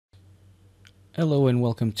Hello and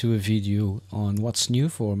welcome to a video on what's new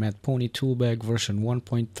for Pony Toolbag version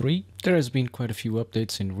 1.3. There has been quite a few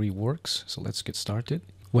updates and reworks, so let's get started.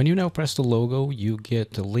 When you now press the logo, you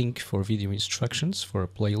get a link for video instructions for a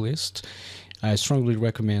playlist. I strongly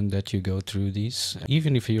recommend that you go through these,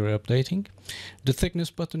 even if you're updating. The thickness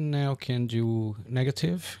button now can do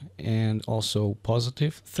negative and also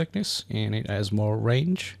positive thickness, and it has more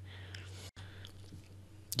range.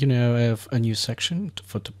 You now have a new section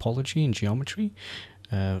for topology and geometry.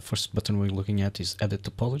 First button we're looking at is Edit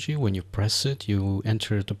Topology. When you press it, you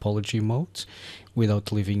enter topology mode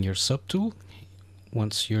without leaving your subtool.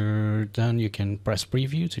 Once you're done, you can press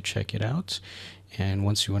Preview to check it out. And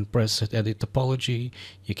once you unpress it, Edit Topology,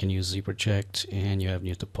 you can use Z-Project and you have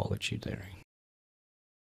new topology there.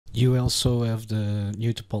 You also have the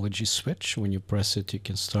new topology switch. When you press it, you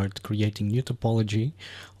can start creating new topology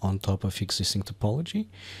on top of existing topology.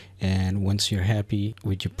 And once you're happy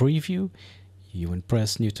with your preview, you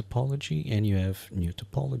unpress new topology and you have new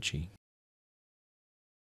topology.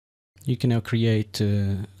 You can now create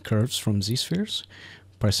curves from Z-spheres.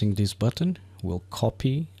 Pressing this button will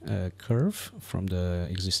copy a curve from the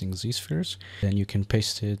existing Z-spheres. Then you can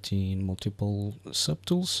paste it in multiple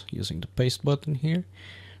subtools using the paste button here.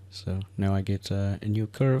 So now I get a new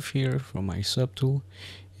curve here from my subtool,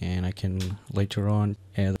 and I can later on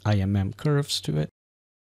add IMM curves to it.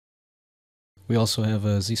 We also have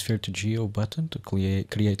a Z-sphere to Geo button to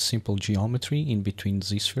create simple geometry in between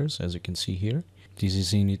Z-spheres, as you can see here. This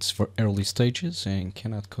is in its early stages and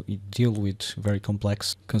cannot deal with very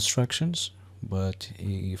complex constructions, but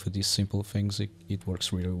for these simple things it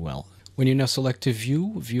works really well. When you now select a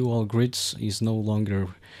view, View All Grids is no longer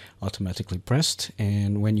automatically pressed,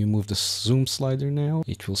 and when you move the zoom slider now,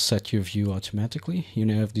 it will set your view automatically. You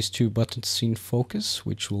now have these two buttons, Scene Focus,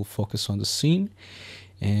 which will focus on the scene,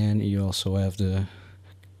 and you also have the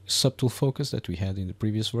subtool focus that we had in the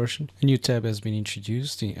previous version. A new tab has been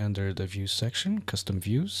introduced under the View section, Custom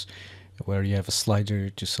Views, where you have a slider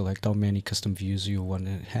to select how many custom views you want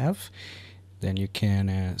to have. Then you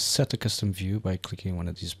can set a custom view by clicking one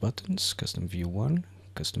of these buttons, Custom View 1,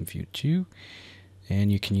 Custom View 2,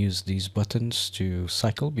 and you can use these buttons to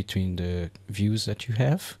cycle between the views that you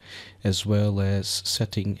have, as well as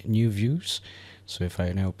setting new views. So if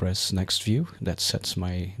I now press Next View, that sets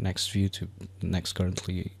my next view to the next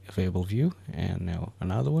currently available view, and now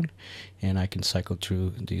another one, and I can cycle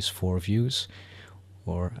through these 4 views,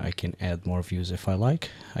 or I can add more views if I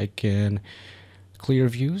like. I can clear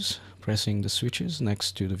views, pressing the switches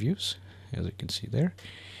next to the views, as you can see there,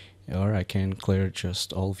 or I can clear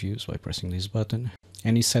just all views by pressing this button.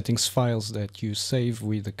 Any settings files that you save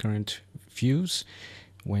with the current views,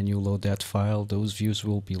 when you load that file, those views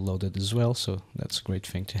will be loaded as well, so that's a great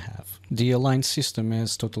thing to have. The align system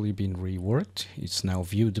has totally been reworked. It's now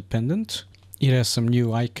view dependent. It has some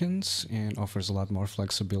new icons and offers a lot more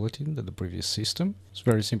flexibility than the previous system. It's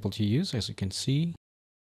very simple to use, as you can see.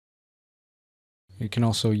 You can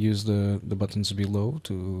also use the buttons below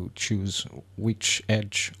to choose which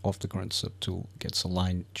edge of the current subtool gets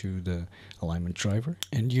aligned to the alignment driver.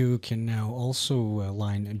 And you can now also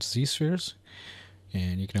align Z-spheres,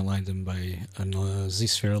 and you can align them by a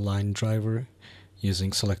Z-sphere align driver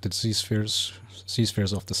using selected Z-spheres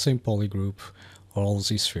of the same polygroup, or all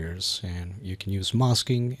Z-spheres. And you can use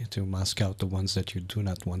masking to mask out the ones that you do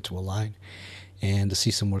not want to align. And the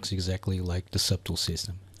system works exactly like the subtool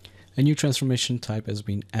system. A new transformation type has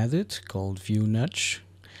been added called View Nudge.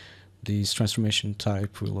 This transformation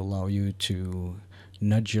type will allow you to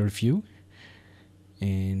nudge your view,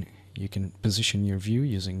 and you can position your view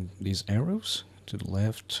using these arrows to the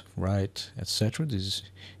left, right, etc. This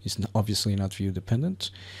is obviously not view dependent.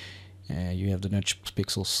 You have the nudge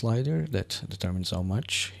pixel slider that determines how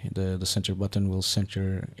much. The center button will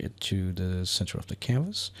center it to the center of the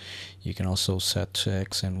canvas. You can also set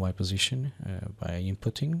X and Y position by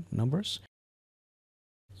inputting numbers.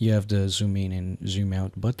 You have the zoom in and zoom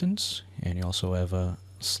out buttons, and you also have a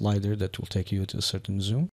slider that will take you to a certain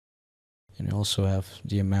zoom. And you also have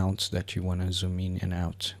the amount that you want to zoom in and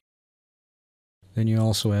out. Then you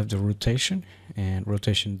also have the rotation, and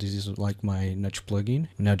rotation, this is like my nudge plugin,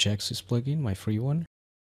 nudge axis plugin, my free one.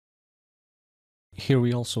 Here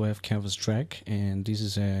we also have canvas drag, and this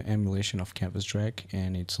is an emulation of canvas drag,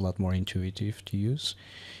 and it's a lot more intuitive to use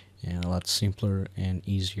and a lot simpler and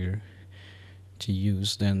easier to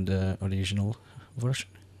use than the original version.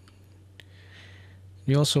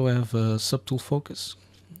 You also have subtool focus,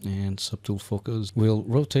 and subtool focus will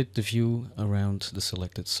rotate the view around the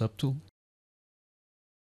selected subtool.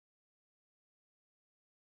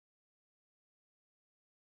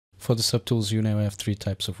 For the subtools, you now have three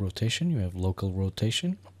types of rotation. You have local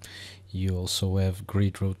rotation. You also have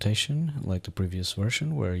grid rotation, like the previous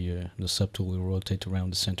version, where the subtool will rotate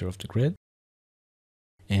around the center of the grid.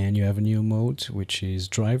 And you have a new mode, which is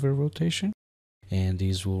driver rotation. And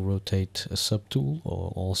these will rotate a subtool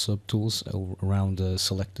or all subtools around the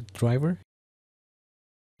selected driver.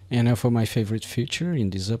 And now for my favorite feature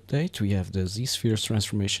in this update, we have the Z-Spheres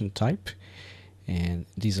transformation type. And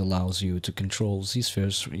this allows you to control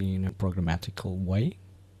Z-Spheres in a programmatical way.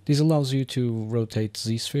 This allows you to rotate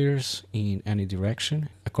Z-Spheres in any direction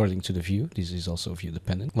according to the view. This is also view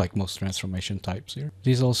dependent, like most transformation types here.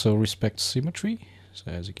 This also respects symmetry.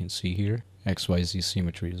 So as you can see here, XYZ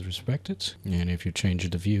symmetry is respected. And if you change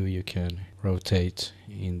the view, you can rotate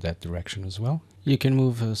in that direction as well. You can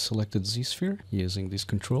move a selected Z-sphere using these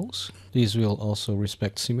controls. These will also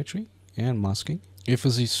respect symmetry and masking. If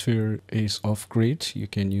a Z-sphere is off grid, you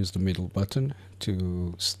can use the middle button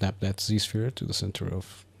to snap that Z-sphere to the center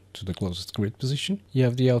to the closest grid position. You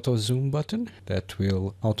have the auto zoom button that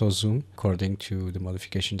will auto zoom according to the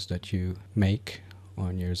modifications that you make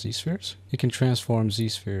on your Z-spheres. You can transform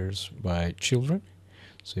Z-spheres by children.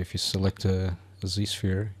 So if you select a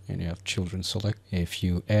Z-sphere and you have children select, if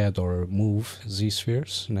you add or move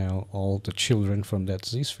Z-spheres, now all the children from that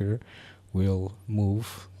Z-sphere will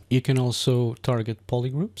move. You can also target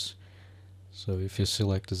polygroups. So if you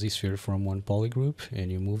select the Z-sphere from one polygroup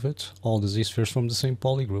and you move it, all the Z-spheres from the same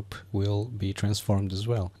polygroup will be transformed as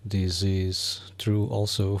well. This is true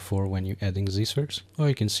also for when you're adding Z-spheres. Or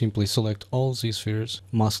you can simply select all Z-spheres,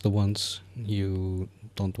 mask the ones you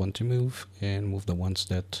don't want to move, and move the ones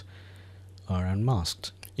that are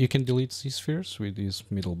unmasked. You can delete Z-spheres with this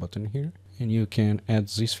middle button here. And you can add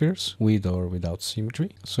Z-spheres with or without symmetry.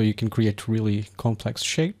 So you can create really complex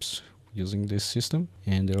shapes using this system,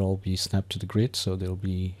 and they'll all be snapped to the grid, so they'll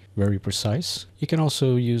be very precise. You can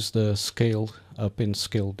also use the scale up and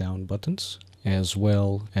scale down buttons, as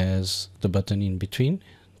well as the button in between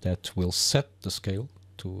that will set the scale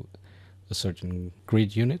to a certain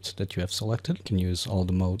grid unit that you have selected. You can use all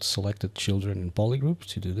the modes selected, children and polygroup,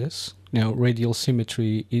 to do this. Now, radial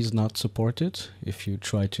symmetry is not supported. If you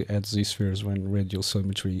try to add Z-spheres when radial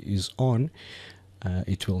symmetry is on,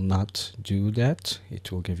 it will not do that.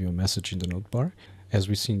 It will give you a message in the note bar. As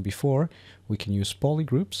we've seen before, we can use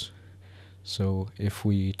polygroups. So if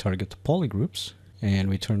we target the polygroups and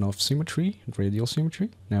we turn off symmetry, radial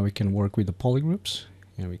symmetry, now we can work with the polygroups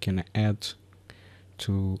and we can add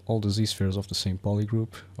to all the Z-spheres of the same polygroup,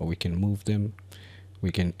 or we can move them.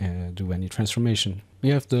 We can do any transformation. We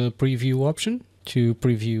have the preview option to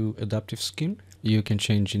preview adaptive skin. You can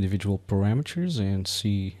change individual parameters and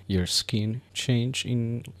see your skin change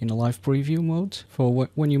in a live preview mode. For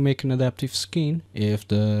when you make an adaptive skin, if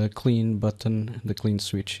the clean button, the clean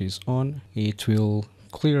switch is on, it will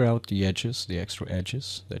clear out the edges, the extra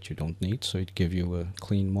edges that you don't need, so it gives you a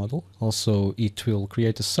clean model. Also, it will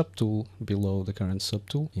create a subtool below the current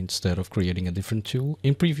subtool instead of creating a different tool.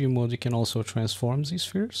 In preview mode, you can also transform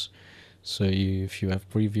Z-spheres. So if you have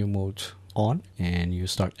preview mode on and you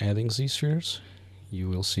start adding Z-spheres, you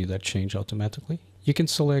will see that change automatically. You can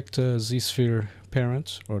select a Z-sphere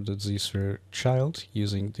parent or the Z-sphere child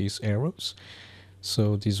using these arrows.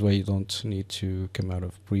 So this way you don't need to come out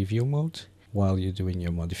of preview mode while you're doing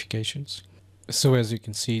your modifications. So as you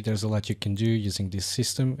can see, there's a lot you can do using this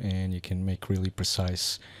system, and you can make really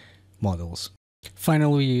precise models.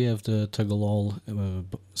 Finally, you have the toggle all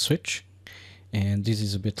switch, and this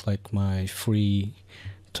is a bit like my free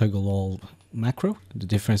toggle all macro. The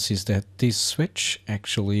difference is that this switch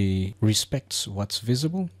actually respects what's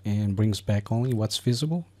visible and brings back only what's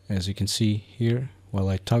visible. As you can see here, while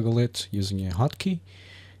I toggle it using a hotkey,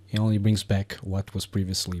 it only brings back what was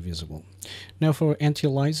previously visible. Now for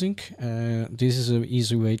anti-aliasing, this is an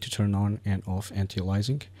easy way to turn on and off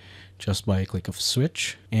anti-aliasing just by a click of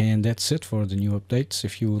switch. And that's it for the new updates.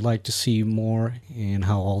 If you would like to see more and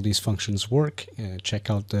how all these functions work, check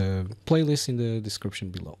out the playlist in the description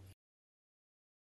below.